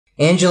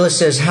Angela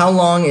says, how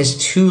long is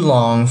too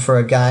long for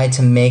a guy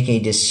to make a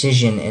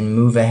decision and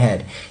move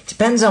ahead?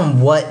 Depends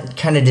on what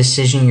kind of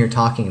decision you're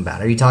talking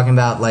about. Are you talking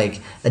about like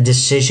a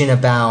decision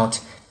about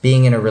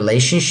being in a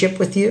relationship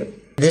with you?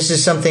 This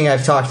is something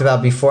I've talked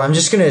about before. I'm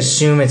just going to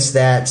assume it's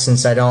that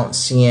since I don't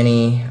see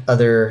any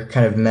other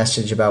kind of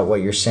message about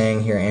what you're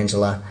saying here,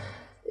 Angela.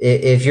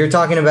 If you're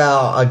talking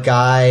about a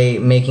guy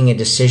making a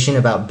decision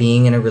about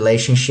being in a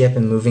relationship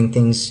and moving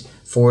things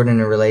forward in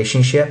a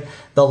relationship,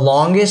 the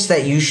longest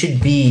that you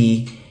should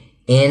be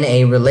in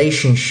a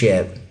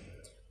relationship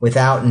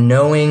without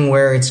knowing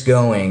where it's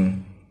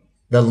going,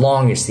 the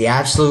longest, the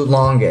absolute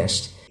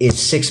longest, is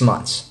 6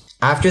 months.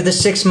 After the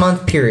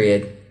 6-month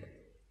period,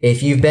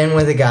 if you've been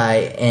with a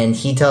guy and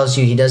he tells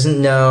you he doesn't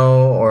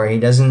know or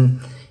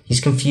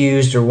he's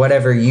confused or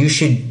whatever, you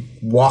should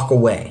walk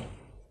away.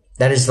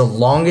 That is the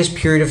longest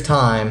period of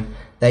time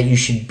that you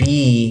should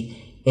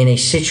be in a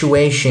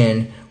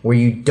situation where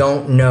you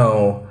don't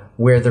know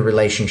where the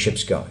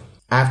relationship's going.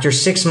 After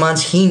 6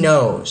 months, he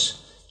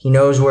knows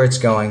where it's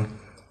going.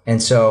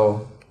 And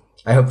so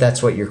I hope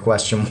that's what your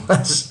question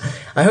was.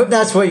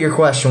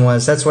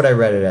 That's what I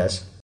read it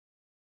as.